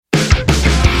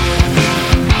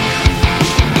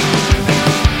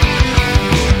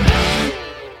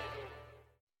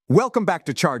Welcome back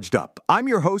to Charged Up. I'm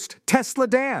your host, Tesla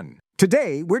Dan.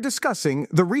 Today, we're discussing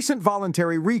the recent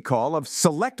voluntary recall of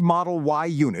select Model Y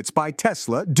units by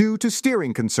Tesla due to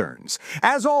steering concerns.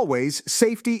 As always,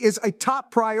 safety is a top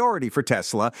priority for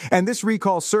Tesla, and this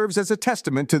recall serves as a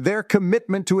testament to their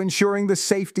commitment to ensuring the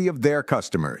safety of their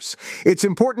customers. It's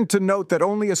important to note that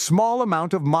only a small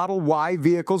amount of Model Y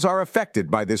vehicles are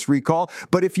affected by this recall,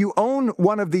 but if you own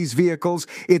one of these vehicles,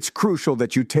 it's crucial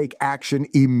that you take action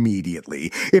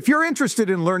immediately. If you're interested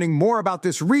in learning more about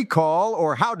this recall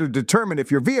or how to determine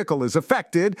if your vehicle is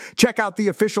affected, check out the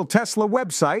official Tesla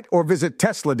website or visit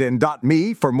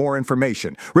tesladin.me for more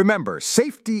information. Remember,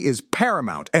 safety is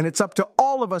paramount, and it's up to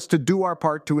all of us to do our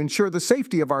part to ensure the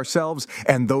safety of ourselves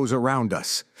and those around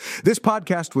us. This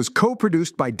podcast was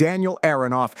co-produced by Daniel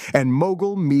Aronoff and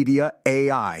Mogul Media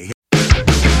AI.